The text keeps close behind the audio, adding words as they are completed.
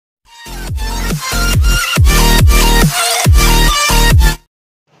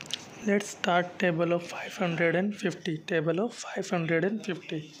Let's start table of 550. Table of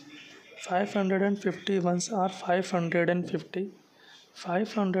 550. 550 ones are 550.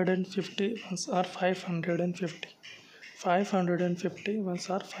 550 ones are 550. 550 ones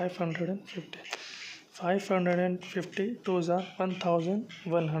are 550. 550 twos are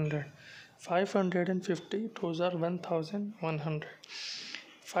 1100. 550 twos are 1100.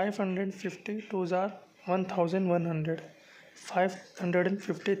 550 twos are 1100.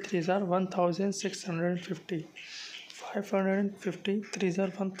 553s are 1650. 553s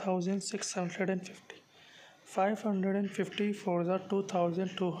are 1650. 554s are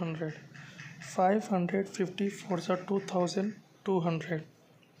 2200. 554s are 2200.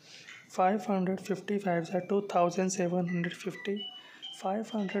 555s are 2750.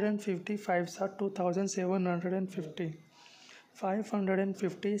 555s are 2750.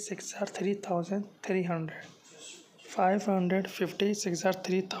 556 are 3300. 556 are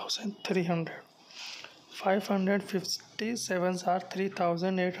 3300. 557 are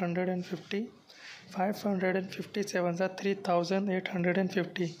 3850. 557 are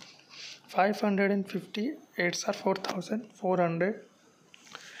 3850. 558 are 4400.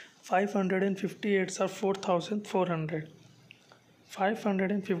 558 are 4400.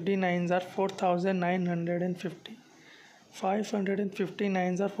 559 are 4950.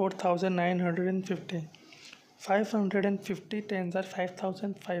 559 are 4950. 550 tens are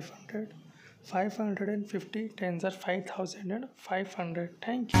 5500. 550 tens are 5500.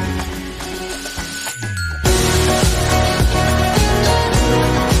 Thank you.